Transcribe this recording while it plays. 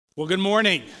Well, good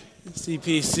morning,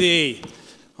 CPC.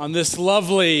 On this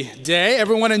lovely day,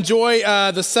 everyone enjoy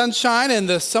the sunshine and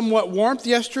the somewhat warmth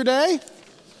yesterday?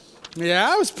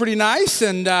 Yeah, it was pretty nice,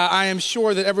 and I am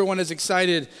sure that everyone is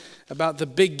excited about the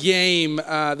big game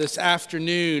this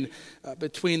afternoon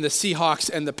between the Seahawks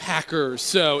and the Packers.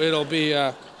 So it'll be,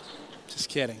 just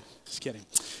kidding.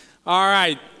 All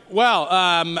right. Well,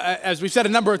 as we've said a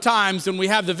number of times, when we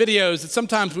have the videos, that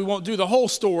sometimes we won't do the whole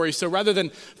story. So rather than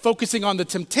focusing on the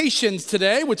temptations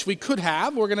today, which we could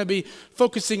have, we're going to be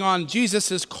focusing on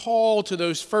Jesus' call to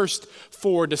those first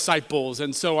four disciples.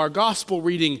 And so our gospel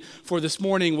reading for this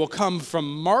morning will come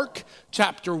from Mark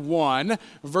chapter 1,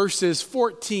 verses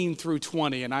 14 through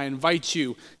 20. And I invite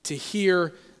you to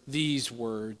hear these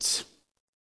words.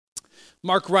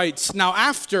 Mark writes, "Now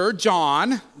after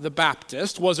John the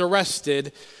Baptist was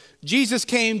arrested, Jesus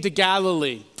came to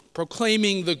Galilee,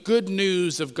 proclaiming the good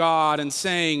news of God and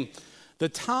saying, 'The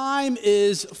time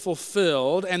is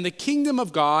fulfilled and the kingdom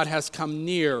of God has come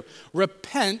near.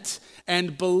 Repent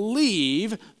and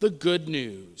believe the good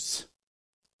news.'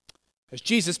 As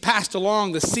Jesus passed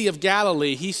along the Sea of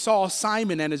Galilee, he saw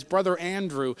Simon and his brother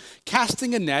Andrew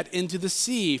casting a net into the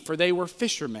sea, for they were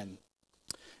fishermen.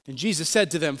 And Jesus said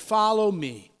to them, 'Follow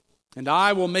me, and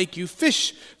I will make you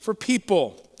fish for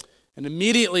people.' And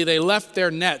immediately they left their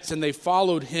nets and they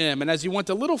followed him. And as he went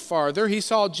a little farther, he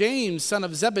saw James, son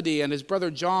of Zebedee, and his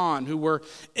brother John, who were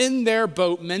in their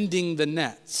boat mending the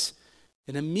nets.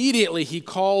 And immediately he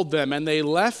called them, and they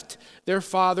left their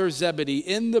father Zebedee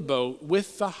in the boat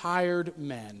with the hired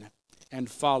men and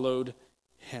followed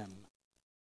him."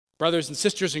 Brothers and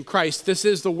sisters in Christ, this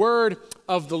is the word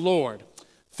of the Lord.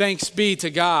 Thanks be to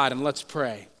God, and let's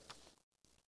pray.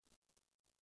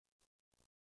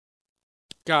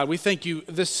 God, we thank you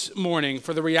this morning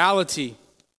for the reality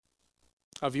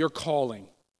of your calling.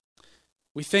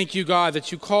 We thank you, God,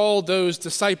 that you called those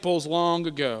disciples long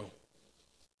ago.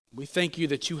 We thank you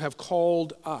that you have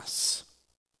called us.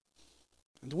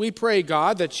 And we pray,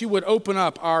 God, that you would open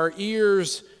up our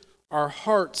ears, our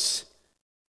hearts,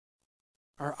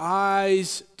 our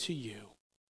eyes to you,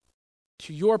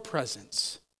 to your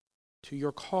presence, to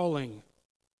your calling,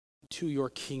 to your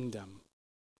kingdom.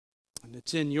 And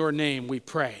it's in your name we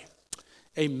pray.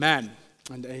 Amen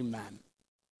and amen.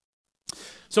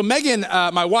 So Megan,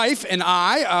 my wife, and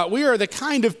I, we are the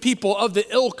kind of people of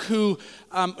the ilk who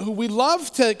we love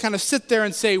to kind of sit there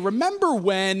and say, remember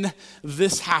when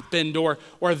this happened or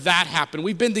that happened.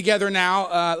 We've been together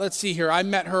now, let's see here, I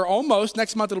met her almost,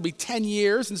 next month it'll be 10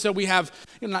 years, and so we have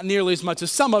not nearly as much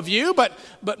as some of you, but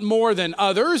more than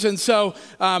others, and so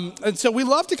we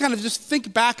love to kind of just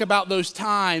think back about those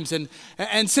times, and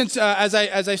since, as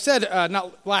I said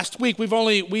not last week,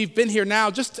 we've been here now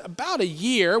just about a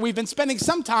year. We've been spending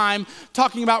some time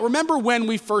talking about, remember when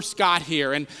we first got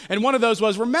here, and one of those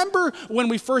was, remember when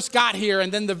we first got here,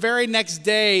 and then the very next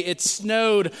day it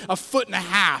snowed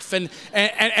 1.5 feet,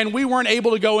 and we weren't able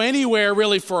to go anywhere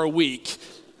really for a week.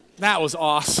 That was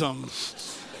awesome.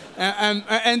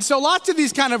 And so lots of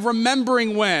these kind of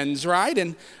remembering whens, right?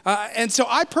 And so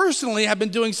I personally have been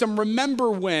doing some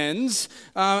remember whens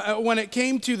when it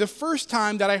came to the first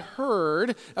time that I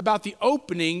heard about the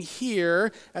opening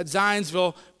here at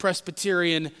Zionsville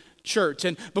Presbyterian Church.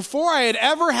 And before I had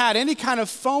ever had any kind of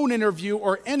phone interview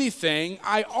or anything,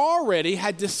 I already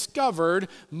had discovered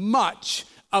much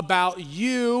about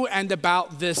you and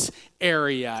about this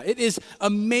area. It is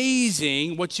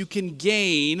amazing what you can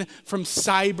gain from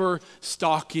cyber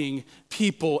stalking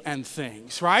people and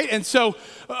things, right? And so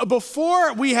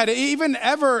before we had even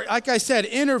ever, like I said,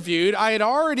 interviewed, I had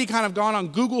already kind of gone on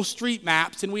Google Street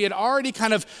Maps, and we had already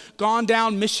kind of gone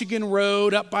down Michigan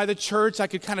Road up by the church. I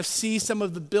could kind of see some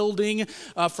of the building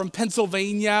from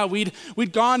Pennsylvania.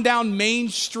 We'd gone down Main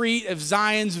Street of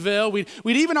Zionsville.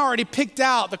 We'd even already picked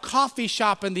out the coffee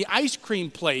shop and the ice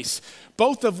cream place,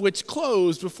 both of which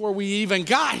closed before we even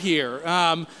got here.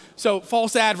 So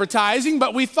false advertising,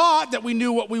 but we thought that we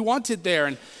knew what we wanted there.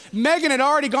 And Megan had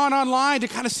already gone online to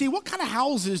kind of see what kind of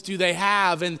houses do they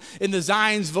have in the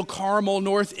Zionsville, Carmel,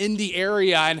 North Indy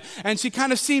area. And she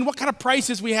kind of seen what kind of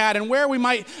prices we had and where we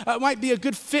might be a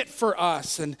good fit for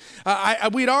us. And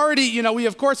we'd already, we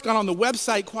of course gone on the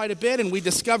website quite a bit, and we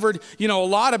discovered, a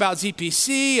lot about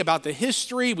ZPC, about the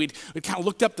history. We'd kind of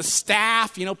looked up the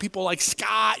staff, people like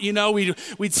Scott,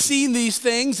 we'd seen these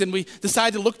things, and we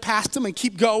decided to look past them and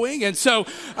keep going. And so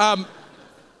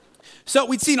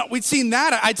we'd seen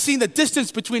that. I'd seen the distance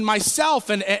between myself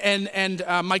and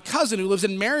my cousin who lives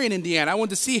in Marion, Indiana. I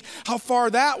wanted to see how far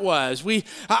that was.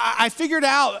 I figured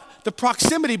out the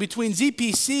proximity between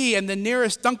ZPC and the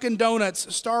nearest Dunkin' Donuts,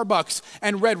 Starbucks,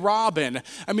 and Red Robin.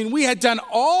 I mean, we had done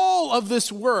all of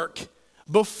this work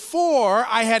before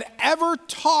I had ever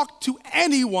talked to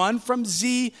anyone from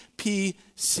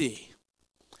ZPC.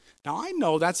 Now, I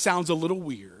know that sounds a little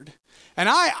weird. And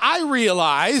I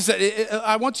realize that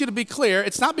I want you to be clear,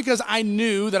 it's not because I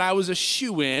knew that I was a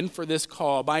shoo-in for this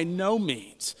call, by no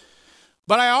means.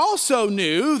 But I also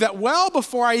knew that well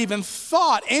before I even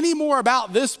thought any more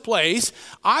about this place,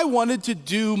 I wanted to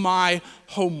do my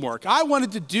homework. I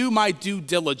wanted to do my due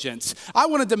diligence. I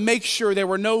wanted to make sure there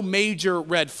were no major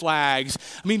red flags.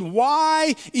 I mean,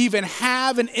 why even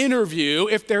have an interview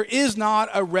if there is not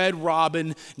a Red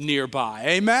Robin nearby?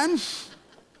 Amen?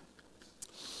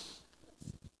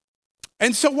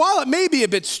 And so while it may be a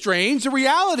bit strange, the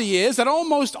reality is that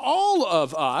almost all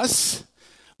of us,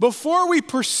 before we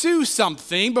pursue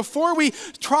something, before we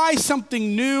try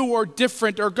something new or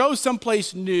different or go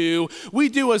someplace new, we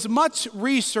do as much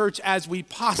research as we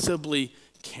possibly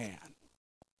can.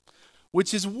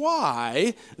 Which is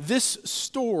why this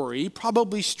story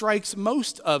probably strikes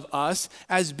most of us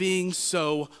as being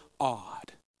so odd.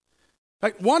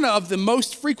 Like one of the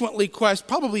most frequently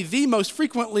probably the most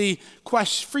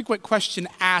frequent question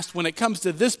asked when it comes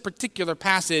to this particular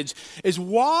passage is,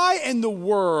 why in the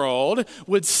world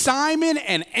would Simon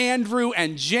and Andrew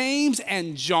and James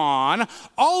and John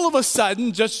all of a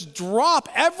sudden just drop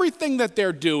everything that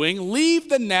they're doing, leave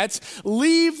the nets,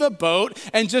 leave the boat,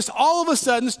 and just all of a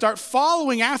sudden start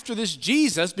following after this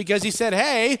Jesus because he said,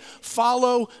 hey,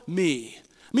 follow me?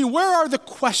 I mean, where are the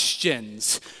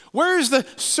questions? Where's the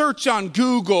search on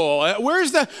Google?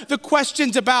 Where's the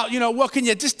questions about, well, can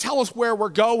you just tell us where we're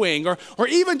going? Or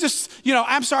even just,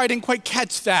 I'm sorry, I didn't quite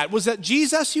catch that. Was that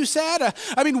Jesus you said?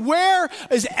 I mean, where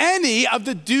is any of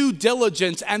the due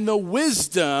diligence and the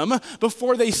wisdom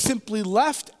before they simply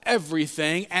left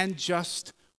everything and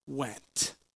just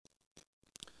went?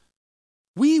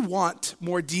 We want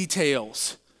more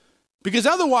details. Because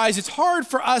otherwise, it's hard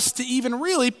for us to even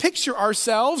really picture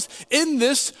ourselves in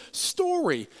this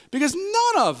story. Because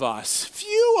none of us,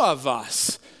 few of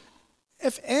us,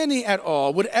 if any at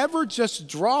all, would ever just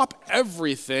drop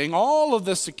everything, all of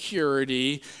the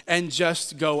security, and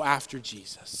just go after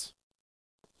Jesus.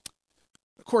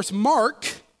 Of course, Mark,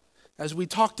 as we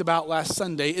talked about last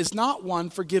Sunday, is not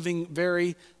one for giving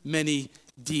very many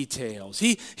details.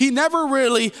 He never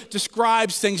really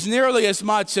describes things nearly as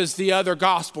much as the other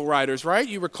gospel writers, right?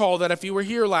 You recall that if you were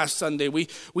here last Sunday,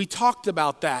 we talked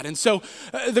about that. And so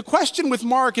the question with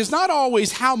Mark is not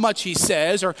always how much he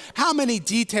says or how many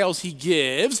details he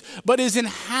gives, but is in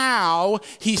how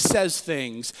he says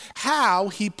things, how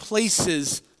he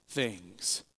places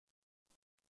things.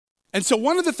 And so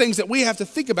one of the things that we have to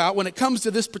think about when it comes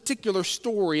to this particular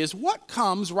story is what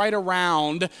comes right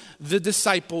around the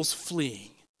disciples fleeing.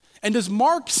 And does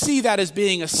Mark see that as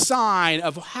being a sign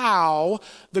of how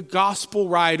the gospel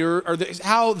writer or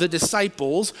how the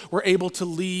disciples were able to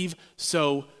leave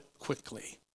so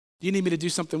quickly? Do you need me to do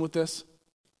something with this?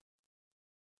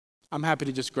 I'm happy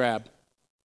to just grab.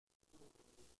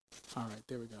 All right,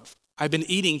 there we go. I've been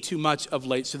eating too much of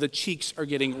late, so the cheeks are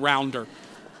getting rounder.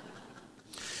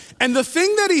 And the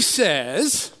thing that he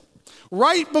says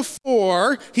right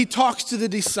before he talks to the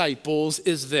disciples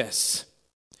is this.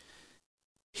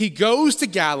 He goes to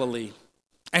Galilee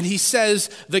and he says,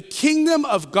 the kingdom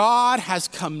of God has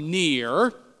come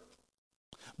near.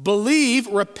 Believe,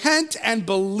 repent, and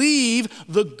believe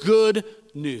the good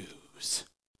news.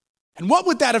 And what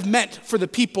would that have meant for the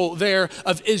people there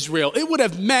of Israel? It would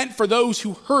have meant for those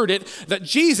who heard it that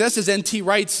Jesus, as N.T.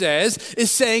 Wright says, is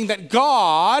saying that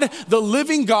God, the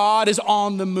living God, is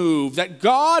on the move, that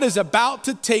God is about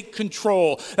to take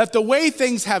control, that the way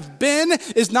things have been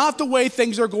is not the way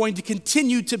things are going to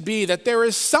continue to be, that there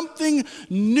is something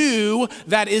new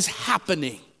that is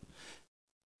happening.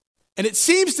 And it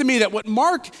seems to me that what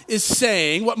Mark is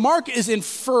saying, what Mark is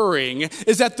inferring,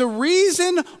 is that the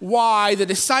reason why the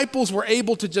disciples were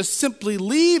able to just simply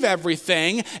leave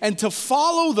everything and to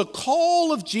follow the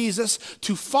call of Jesus,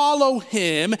 to follow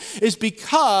him, is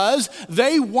because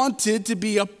they wanted to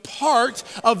be a part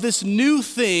of this new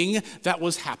thing that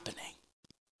was happening.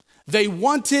 They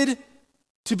wanted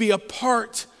to be a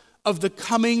part of the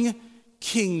coming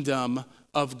kingdom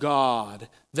of God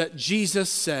that Jesus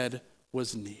said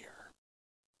was near.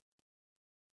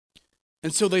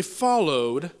 And so they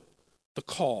followed the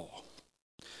call.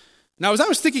 Now, as I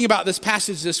was thinking about this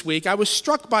passage this week, I was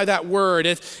struck by that word.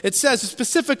 It says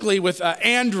specifically with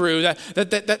Andrew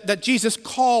that Jesus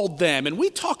called them. And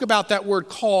we talk about that word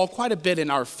call quite a bit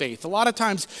in our faith. A lot of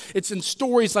times it's in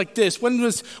stories like this. When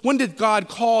did God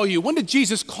call you? When did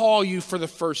Jesus call you for the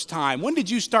first time? When did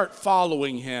you start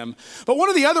following him? But one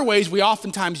of the other ways we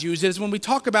oftentimes use it is when we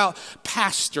talk about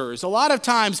pastors. A lot of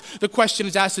times the question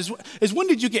is asked is when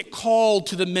did you get called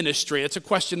to the ministry? It's a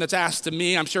question that's asked to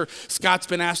me. I'm sure Scott's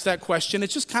been asked that question.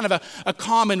 It's just kind of a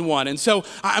common one. And so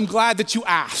I'm glad that you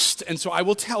asked. And so I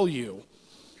will tell you.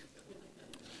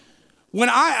 When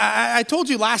I told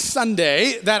you last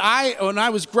Sunday that when I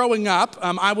was growing up,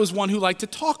 I was one who liked to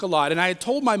talk a lot. And I had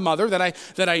told my mother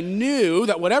that I knew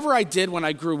that whatever I did when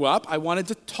I grew up, I wanted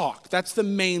to talk. That's the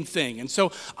main thing. And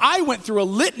so I went through a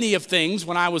litany of things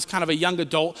when I was kind of a young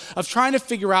adult of trying to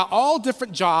figure out all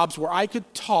different jobs where I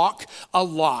could talk a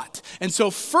lot. And so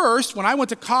first, when I went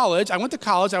to college, I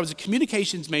was a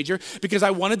communications major because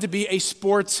I wanted to be a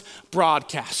sports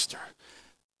broadcaster.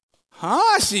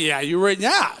 Huh? See,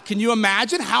 yeah. Can you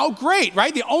imagine how great,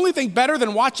 right? The only thing better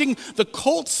than watching the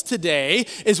Colts today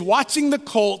is watching the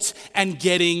Colts and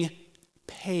getting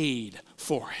paid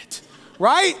for it,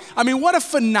 right? I mean, what a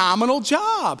phenomenal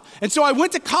job. And so I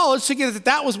went to college thinking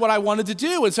that was what I wanted to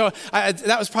do. And so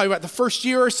that was probably about the first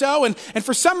year or so. And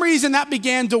for some reason that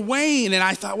began to wane. And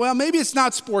I thought, well, maybe it's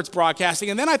not sports broadcasting.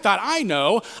 And then I thought,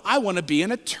 I want to be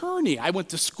an attorney. I went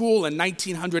to school in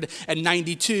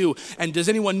 1992. And does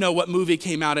anyone know what movie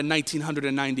came out in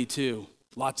 1992?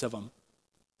 Lots of them.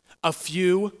 A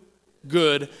Few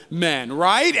Good Men,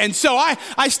 right? And so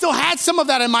I still had some of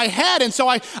that in my head. And so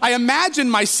I imagined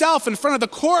myself in front of the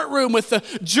courtroom with the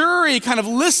jury kind of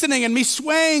listening and me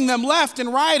swaying them left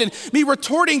and right and me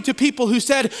retorting to people who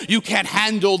said, you can't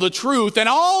handle the truth and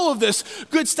all of this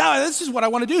good stuff. This is what I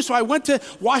want to do. So I went to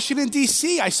Washington,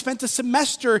 D.C. I spent a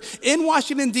semester in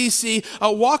Washington, D.C.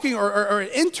 Walking or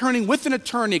interning with an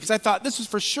attorney because I thought this was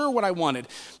for sure what I wanted.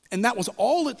 And that was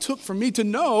all it took for me to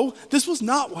know this was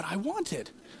not what I wanted.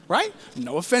 Right?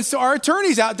 No offense to our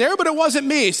attorneys out there, but it wasn't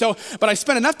me. But I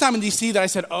spent enough time in D.C. that I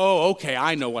said, okay,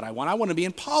 I know what I want. I want to be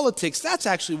in politics. That's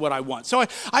actually what I want. So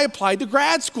I applied to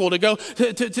grad school to go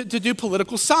to do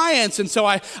political science. And so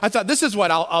I thought, this is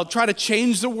what I'll try to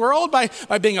change the world by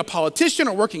being a politician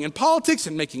or working in politics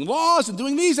and making laws and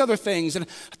doing these other things. And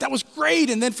that was great.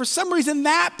 And then for some reason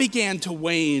that began to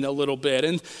wane a little bit.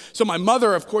 And so my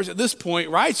mother, of course, at this point,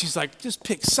 right, she's like, just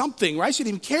pick something, right? She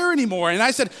didn't even care anymore. And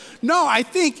I said, no, I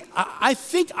think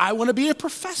I want to be a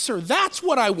professor. That's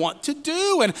what I want to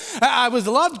do. And I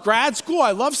loved grad school.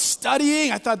 I loved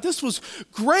studying. I thought this was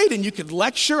great. And you could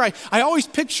lecture. I always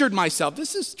pictured myself.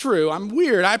 This is true. I'm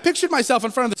weird. I pictured myself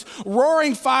in front of this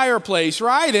roaring fireplace,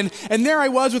 right? And there I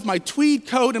was with my tweed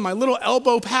coat and my little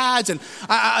elbow pads and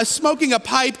smoking a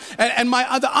pipe. And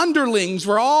the underlings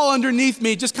were all underneath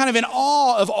me, just kind of in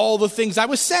awe of all the things I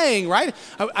was saying, right?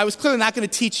 I was clearly not going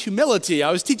to teach humility.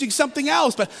 I was teaching something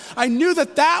else, but I knew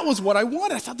that was what I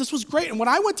wanted. I thought this was great. And when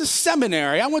I went to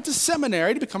seminary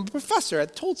to become a professor. I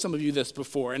told some of you this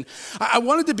before. And I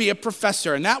wanted to be a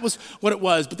professor, and that was what it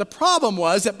was. But the problem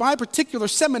was that my particular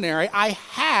seminary, I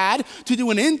had to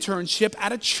do an internship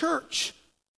at a church.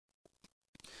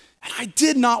 And I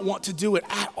did not want to do it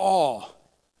at all.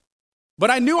 But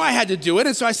I knew I had to do it,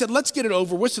 and so I said, let's get it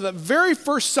over with. So the very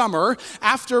first summer,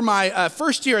 after my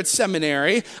first year at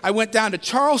seminary, I went down to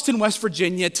Charleston, West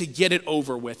Virginia to get it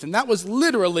over with. And that was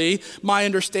literally my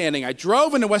understanding. I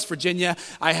drove into West Virginia.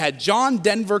 I had John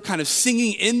Denver kind of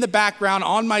singing in the background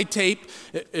on my tape.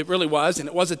 It really was, and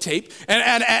it was a tape.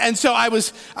 And so I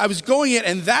was going in,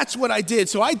 and that's what I did.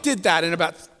 So I did that in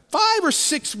about 5 or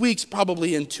 6 weeks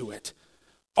probably into it.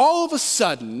 All of a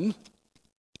sudden,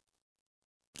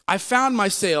 I found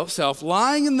myself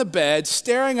lying in the bed,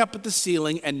 staring up at the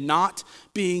ceiling and not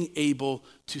being able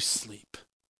to sleep.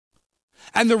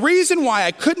 And the reason why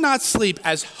I could not sleep,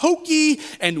 as hokey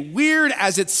and weird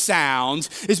as it sounds,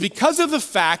 is because of the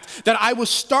fact that I was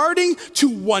starting to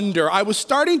wonder, I was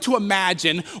starting to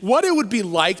imagine what it would be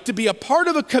like to be a part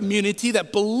of a community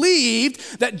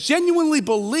that genuinely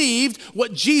believed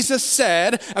what Jesus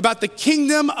said about the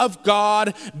kingdom of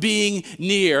God being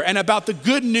near and about the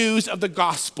good news of the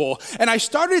gospel. And I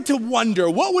started to wonder,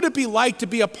 what would it be like to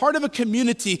be a part of a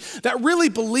community that really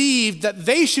believed that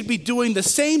they should be doing the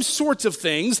same sorts of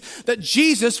things that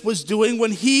Jesus was doing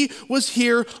when he was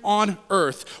here on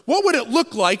earth. What would it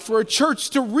look like for a church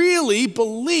to really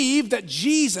believe that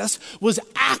Jesus was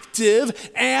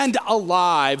active and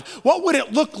alive? What would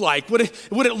it look like? Would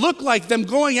it look like them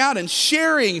going out and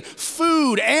sharing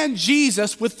food and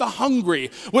Jesus with the hungry?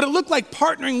 Would it look like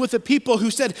partnering with the people who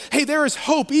said, hey, there is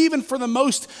hope even for the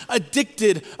most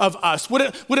addicted of us? Would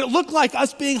it look like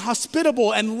us being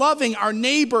hospitable and loving our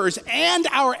neighbors and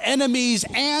our enemies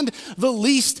and the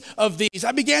least of these?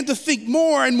 I began to think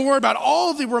more and more about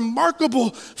all the remarkable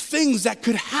things that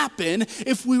could happen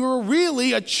if we were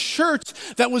really a church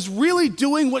that was really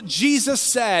doing what Jesus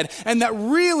said and that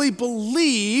really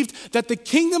believed that the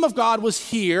kingdom of God was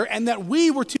here and that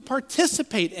we were to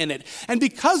participate in it. And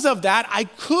because of that, I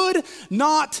could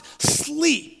not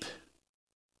sleep.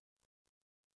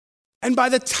 And by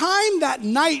the time that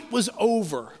night was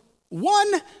over,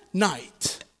 one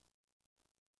night,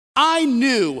 I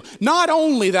knew not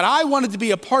only that I wanted to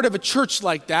be a part of a church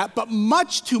like that, but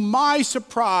much to my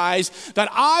surprise, that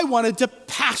I wanted to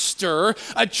pastor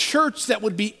a church that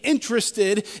would be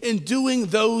interested in doing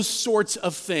those sorts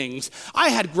of things. I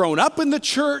had grown up in the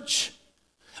church.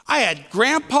 I had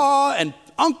grandpa and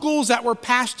uncles that were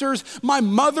pastors. My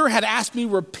mother had asked me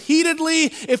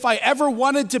repeatedly if I ever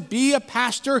wanted to be a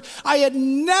pastor. I had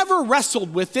never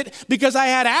wrestled with it because I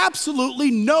had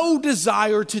absolutely no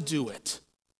desire to do it.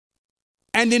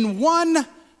 And in one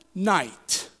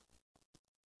night,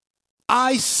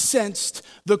 I sensed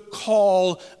the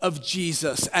call of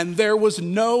Jesus, and there was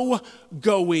no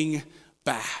going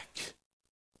back.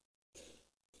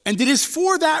 And it is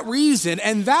for that reason,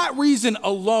 and that reason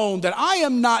alone, that I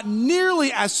am not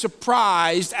nearly as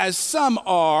surprised as some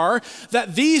are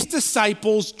that these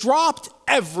disciples dropped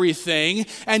everything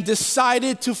and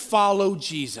decided to follow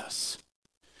Jesus.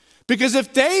 Because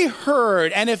if they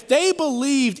heard and if they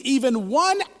believed even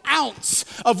 1 ounce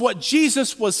of what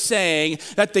Jesus was saying,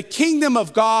 that the kingdom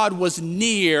of God was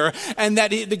near and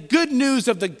that the good news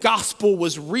of the gospel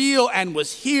was real and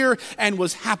was here and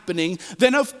was happening,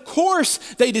 then of course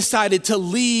they decided to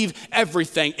leave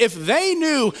everything. If they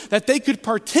knew that they could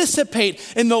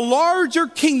participate in the larger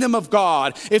kingdom of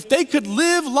God, if they could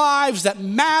live lives that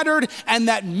mattered and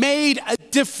that made a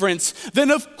difference, then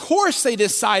of course they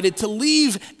decided to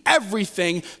leave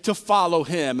everything to follow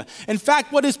him. In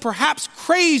fact, what is perhaps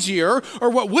crazier,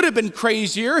 or what would have been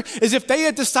crazier, is if they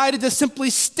had decided to simply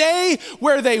stay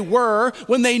where they were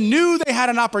when they knew they had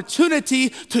an opportunity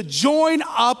to join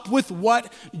up with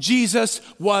what Jesus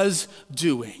was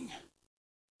doing.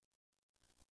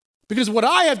 Because what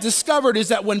I have discovered is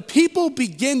that when people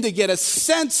begin to get a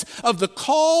sense of the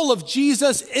call of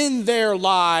Jesus in their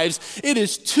lives, it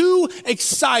is too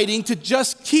exciting to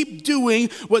just keep doing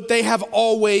what they have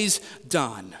always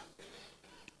done.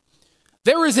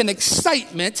 There is an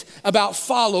excitement about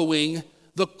following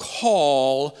the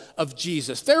call of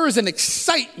Jesus. There is an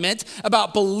excitement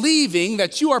about believing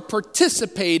that you are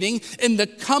participating in the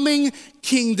coming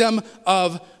kingdom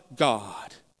of God.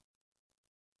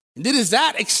 And it is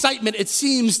that excitement, it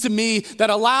seems to me, that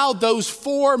allowed those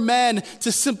 4 men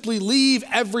to simply leave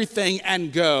everything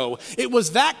and go. It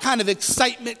was that kind of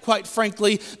excitement, quite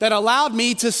frankly, that allowed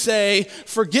me to say,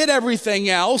 forget everything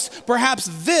else. Perhaps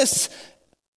this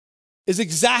is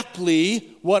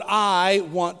exactly what I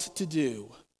want to do.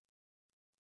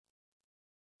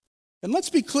 And let's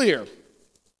be clear.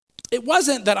 It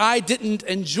wasn't that I didn't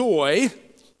enjoy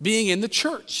being in the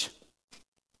church.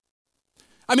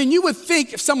 I mean, you would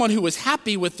think if someone who was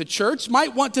happy with the church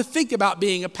might want to think about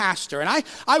being a pastor. And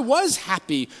I was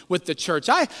happy with the church.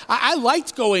 I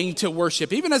liked going to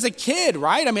worship, even as a kid,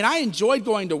 right? I mean, I enjoyed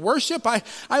going to worship.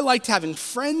 I liked having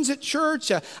friends at church.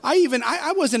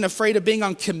 I wasn't afraid of being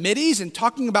on committees and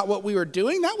talking about what we were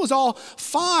doing. That was all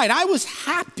fine. I was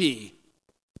happy.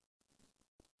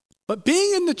 But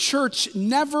being in the church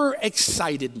never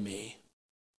excited me.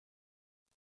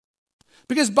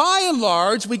 Because by and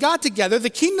large, we got together, the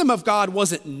kingdom of God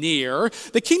wasn't near.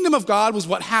 The kingdom of God was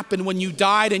what happened when you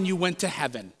died and you went to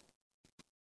heaven.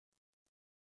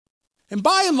 And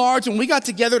by and large, when we got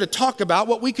together to talk about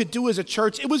what we could do as a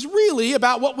church, it was really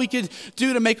about what we could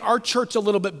do to make our church a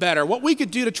little bit better, what we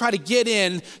could do to try to get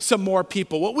in some more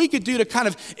people, what we could do to kind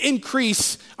of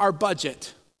increase our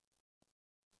budget.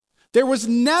 There was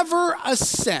never a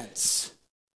sense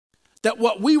that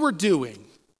what we were doing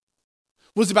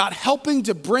was about helping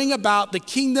to bring about the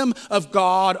kingdom of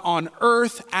God on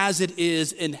earth as it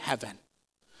is in heaven.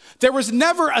 There was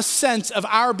never a sense of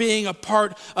our being a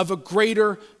part of a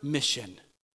greater mission.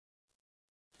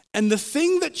 And the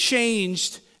thing that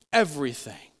changed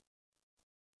everything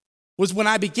was when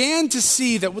I began to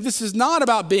see that this is not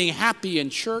about being happy in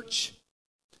church.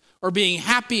 or being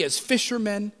happy as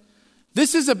fishermen.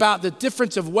 This is about the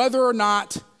difference of whether or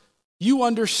not you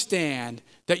understand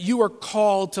that you are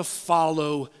called to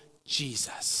follow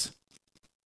Jesus.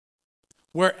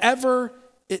 Wherever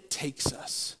it takes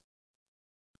us,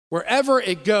 wherever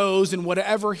it goes and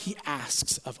whatever he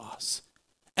asks of us.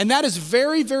 And that is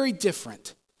very, very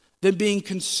different than being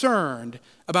concerned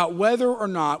about whether or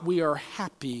not we are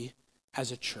happy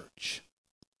as a church.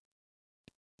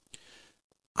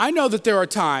 I know that there are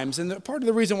times, and part of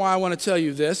the reason why I want to tell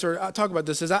you this or talk about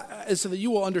this is so that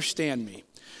you will understand me.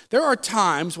 There are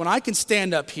times when I can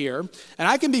stand up here and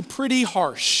I can be pretty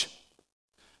harsh.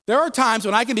 There are times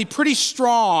when I can be pretty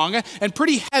strong and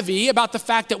pretty heavy about the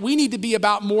fact that we need to be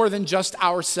about more than just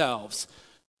ourselves.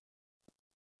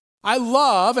 I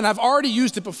love, and I've already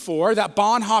used it before, that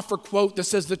Bonhoeffer quote that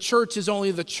says the church is only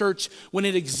the church when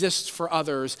it exists for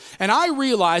others. And I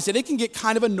realize that it can get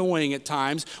kind of annoying at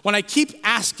times when I keep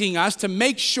asking us to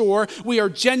make sure we are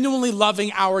genuinely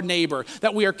loving our neighbor,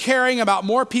 that we are caring about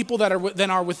more people than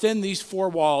are within these four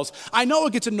walls. I know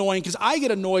it gets annoying because I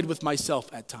get annoyed with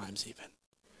myself at times even.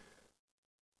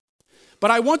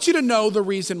 But I want you to know the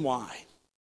reason why.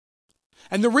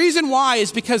 And the reason why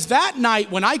is because that night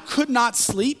when I could not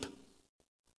sleep,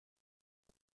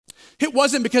 it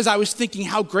wasn't because I was thinking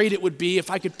how great it would be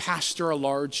if I could pastor a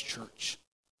large church.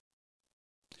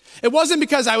 It wasn't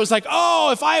because I was like, oh,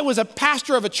 if I was a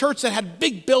pastor of a church that had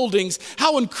big buildings,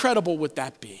 how incredible would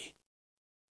that be?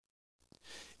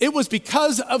 It was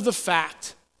because of the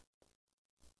fact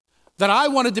that I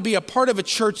wanted to be a part of a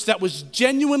church that was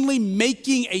genuinely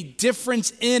making a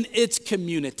difference in its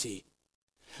community.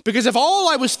 Because if all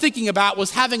I was thinking about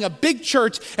was having a big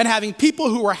church and having people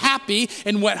who were happy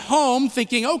and went home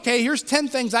thinking, okay, here's 10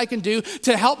 things I can do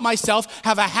to help myself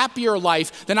have a happier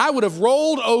life, then I would have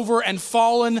rolled over and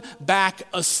fallen back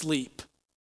asleep.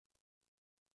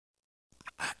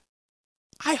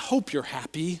 I hope you're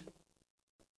happy,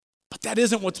 but that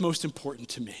isn't what's most important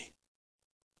to me.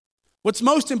 What's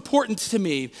most important to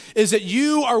me is that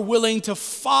you are willing to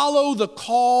follow the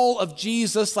call of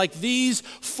Jesus like these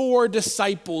four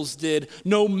disciples did,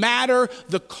 no matter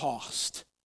the cost.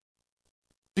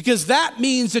 Because that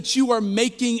means that you are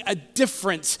making a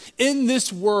difference in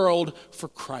this world for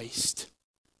Christ.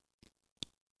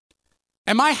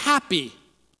 Am I happy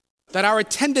that our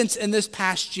attendance in this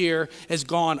past year has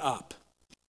gone up?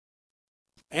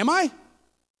 Am I?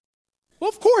 Well,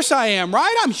 of course I am,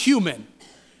 right? I'm human.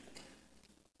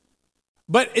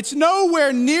 But it's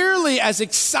nowhere nearly as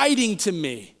exciting to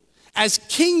me, as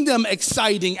kingdom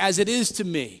exciting as it is to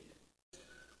me,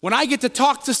 when I get to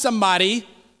talk to somebody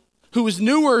who is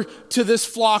newer to this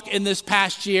flock in this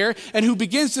past year and who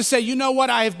begins to say, you know what,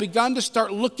 I have begun to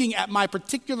start looking at my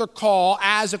particular call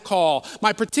as a call.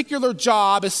 My particular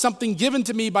job is something given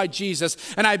to me by Jesus.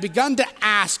 And I've begun to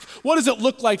ask, what does it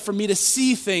look like for me to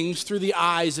see things through the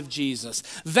eyes of Jesus?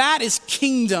 That is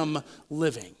kingdom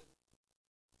living.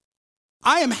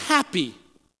 I am happy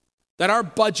that our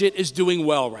budget is doing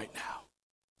well right now.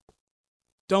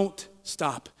 Don't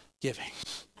stop giving.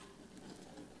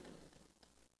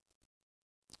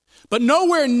 But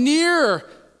nowhere near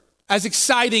as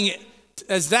exciting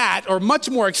as that, or much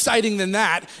more exciting than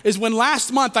that, is when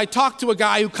last month I talked to a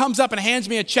guy who comes up and hands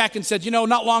me a check and said, you know,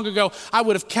 not long ago I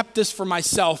would have kept this for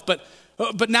myself,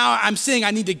 but now I'm seeing I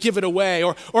need to give it away.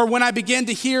 Or when I began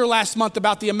to hear last month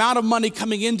about the amount of money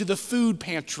coming into the food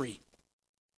pantry.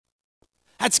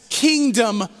 That's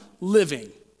kingdom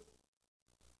living.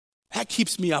 That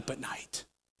keeps me up at night.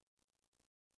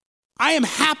 I am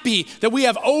happy that we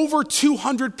have over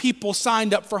 200 people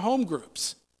signed up for home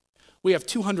groups. We have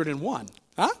 201,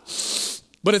 huh?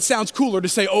 But it sounds cooler to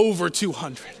say over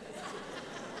 200.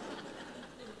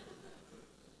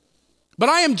 But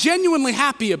I am genuinely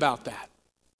happy about that.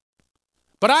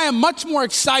 But I am much more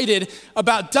excited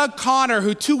about Doug Connor,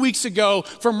 who 2 weeks ago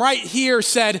from right here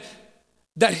said,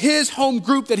 that his home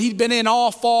group that he'd been in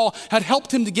all fall had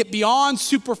helped him to get beyond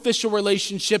superficial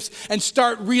relationships and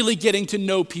start really getting to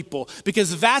know people,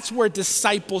 because that's where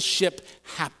discipleship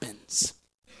happens.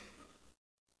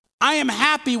 I am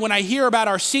happy when I hear about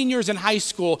our seniors in high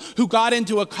school who got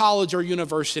into a college or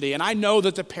university, and I know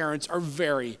that the parents are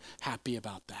very happy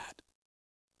about that.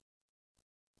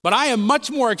 But I am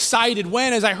much more excited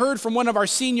when, as I heard from one of our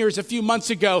seniors a few months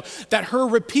ago, that her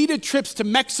repeated trips to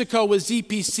Mexico with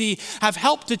ZPC have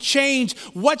helped to change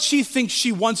what she thinks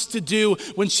she wants to do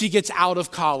when she gets out of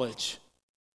college.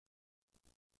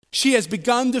 She has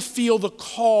begun to feel the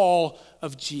call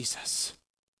of Jesus.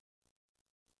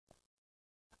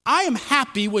 I am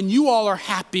happy when you all are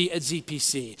happy at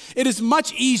ZPC. It is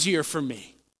much easier for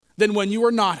me than when you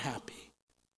are not happy.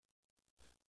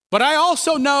 But I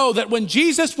also know that when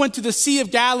Jesus went to the Sea of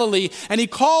Galilee and he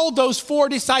called those 4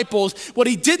 disciples, what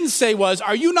he didn't say was,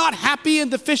 are you not happy in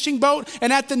the fishing boat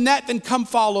and at the net? Then come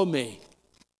follow me.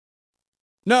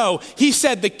 No, he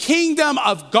said, the kingdom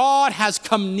of God has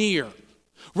come near.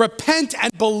 Repent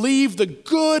and believe the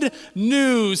good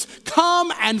news.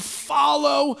 Come and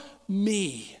follow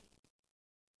me.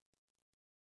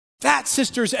 That,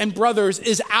 sisters and brothers,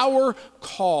 is our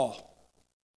call.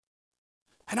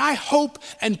 And I hope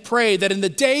and pray that in the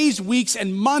days, weeks,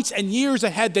 and months and years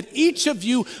ahead, that each of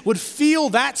you would feel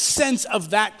that sense of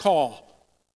that call.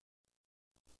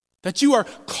 That you are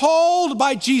called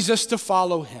by Jesus to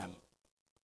follow him.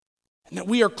 And that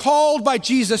we are called by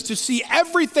Jesus to see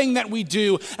everything that we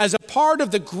do as a part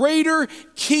of the greater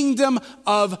kingdom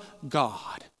of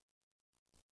God.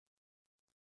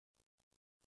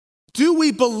 Do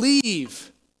we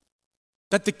believe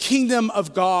that the kingdom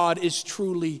of God is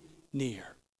truly near?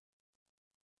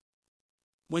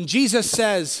 When Jesus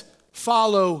says,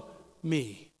 follow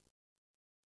me,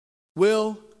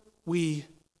 will we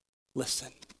listen?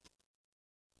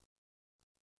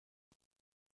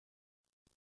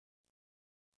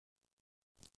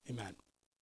 Amen.